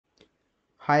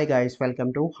Hi guys,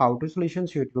 welcome to How to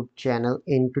Solutions YouTube channel.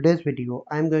 In today's video,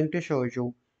 I'm going to show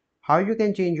you how you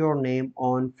can change your name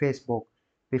on Facebook.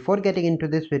 Before getting into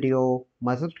this video,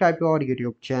 must subscribe to our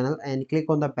YouTube channel and click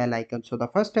on the bell icon. So the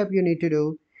first step you need to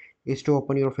do is to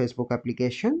open your Facebook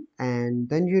application, and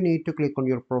then you need to click on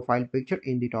your profile picture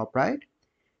in the top right,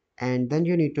 and then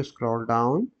you need to scroll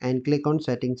down and click on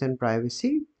settings and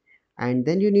privacy, and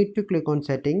then you need to click on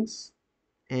settings,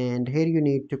 and here you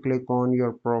need to click on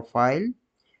your profile.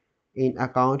 In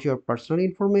account your personal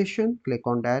information, click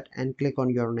on that and click on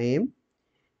your name,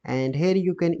 and here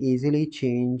you can easily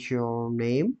change your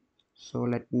name. So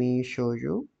let me show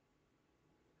you.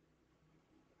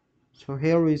 So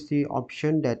here is the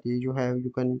option that is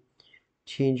you can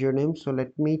change your name. So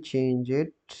let me change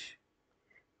it,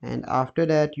 and after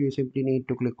that you simply need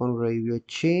to click on review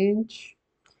change,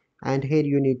 and here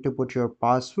you need to put your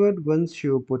password. Once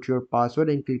you put your password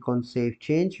and click on save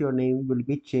change, your name will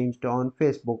be changed on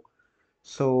Facebook.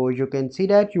 So you can see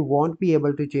that you won't be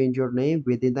able to change your name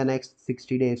within the next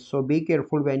 60 days. So be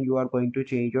careful when you are going to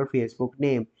change your Facebook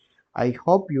name. I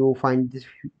hope you find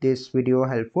this video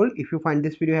helpful. If you find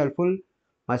this video helpful,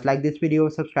 must like this video,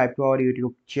 subscribe to our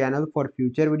YouTube channel for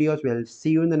future videos. We'll see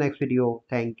you in the next video.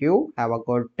 Thank you. Have a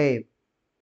good day.